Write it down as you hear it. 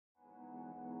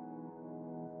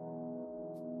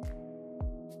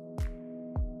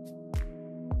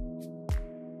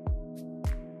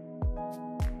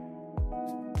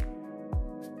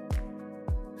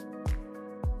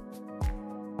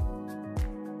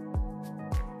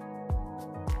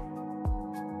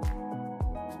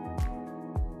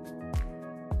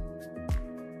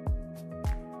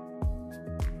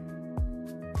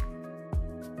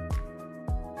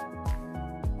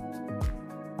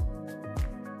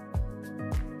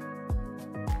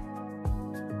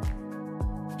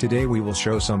Today we will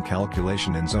show some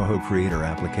calculation in Zoho Creator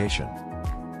application.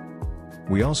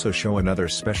 We also show another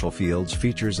special fields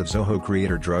features of Zoho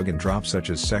Creator drag and drop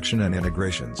such as section and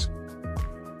integrations.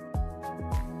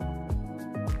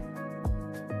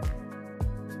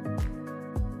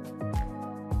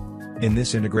 In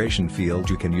this integration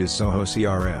field you can use Zoho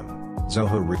CRM,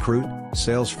 Zoho Recruit,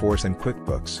 Salesforce and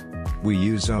QuickBooks. We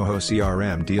use Zoho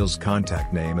CRM Deals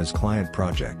contact name as client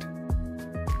project.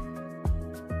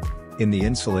 In the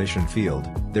installation field,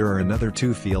 there are another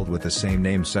two field with the same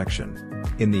name section.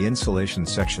 In the installation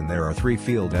section there are three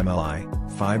field MLI,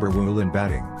 fiber wool and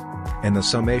batting. And the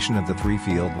summation of the three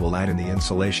field will add in the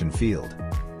installation field.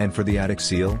 And for the attic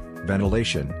seal,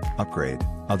 ventilation, upgrade,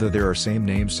 other there are same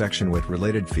name section with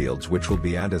related fields which will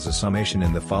be added as a summation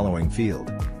in the following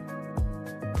field.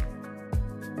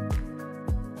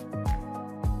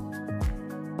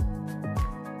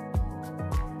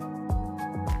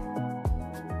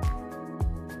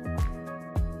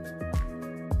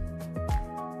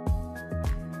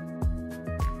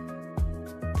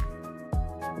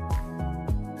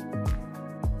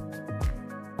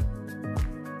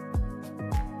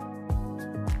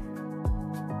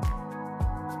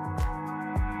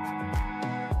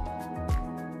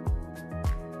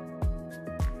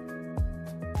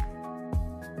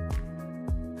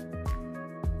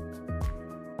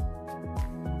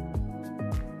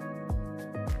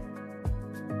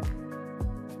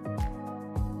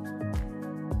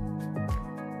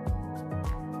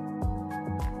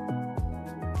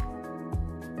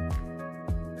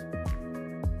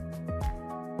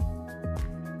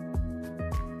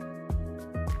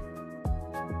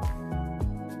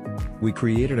 We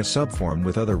created a subform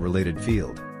with other related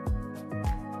field.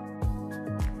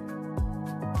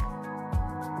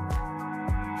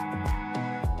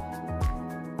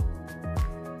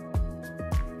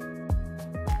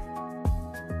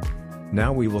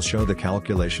 Now we will show the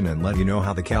calculation and let you know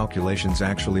how the calculation's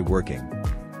actually working.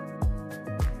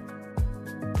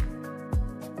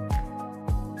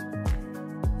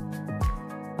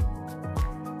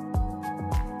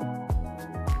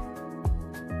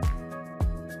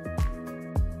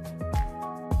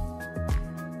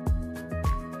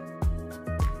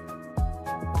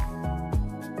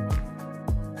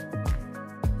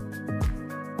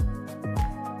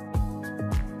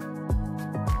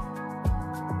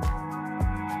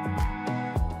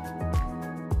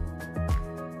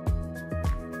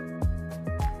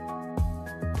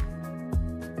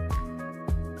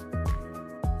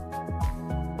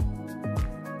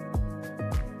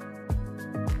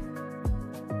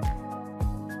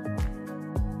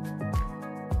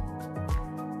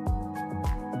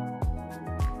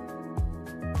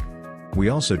 We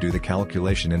also do the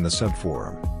calculation in the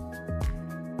subform.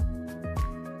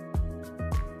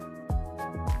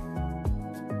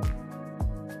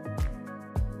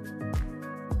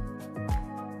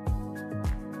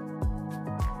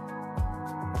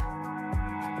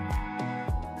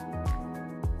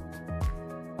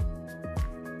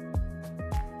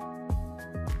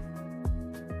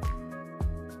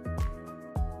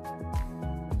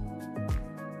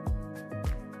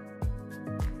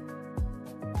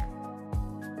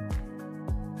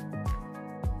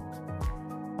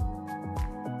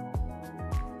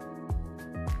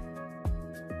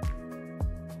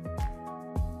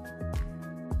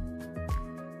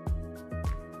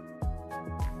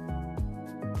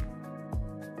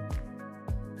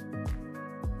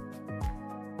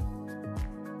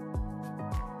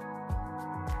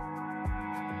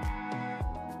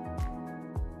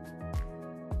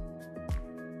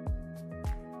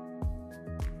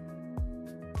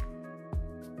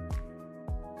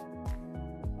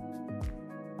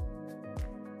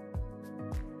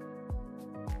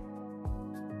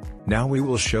 Now we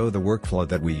will show the workflow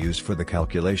that we use for the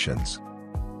calculations.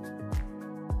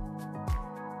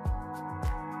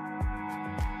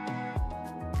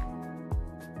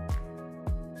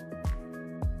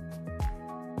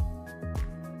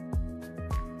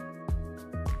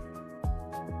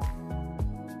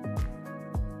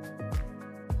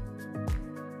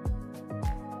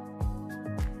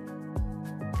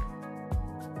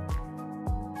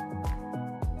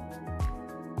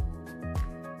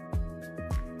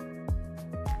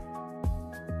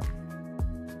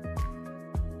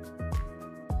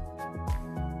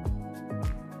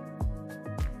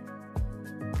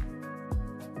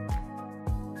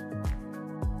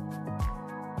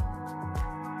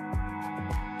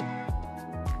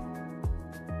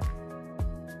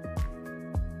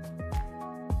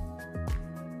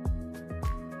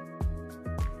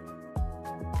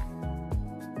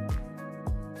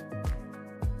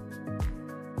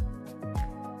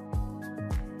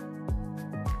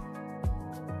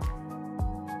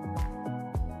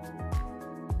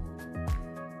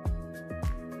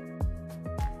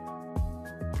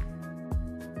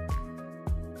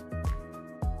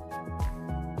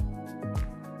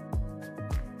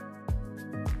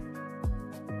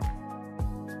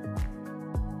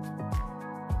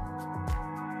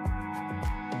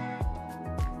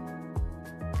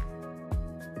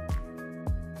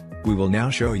 We will now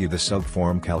show you the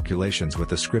subform calculations with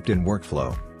the script in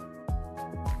workflow.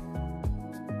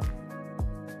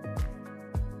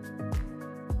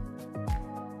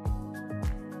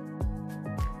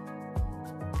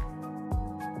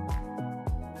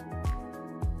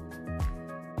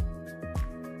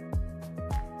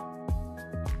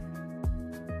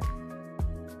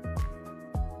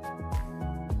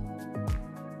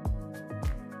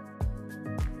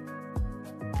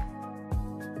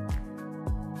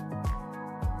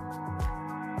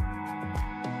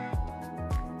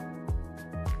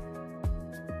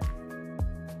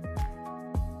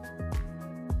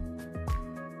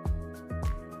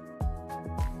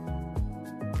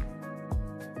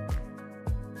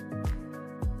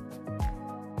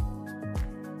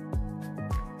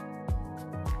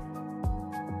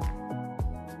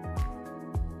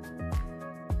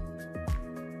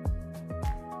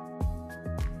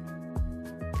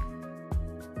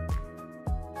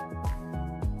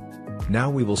 Now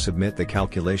we will submit the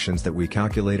calculations that we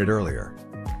calculated earlier.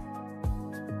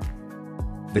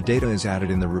 The data is added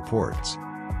in the reports.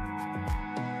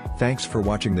 Thanks for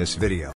watching this video.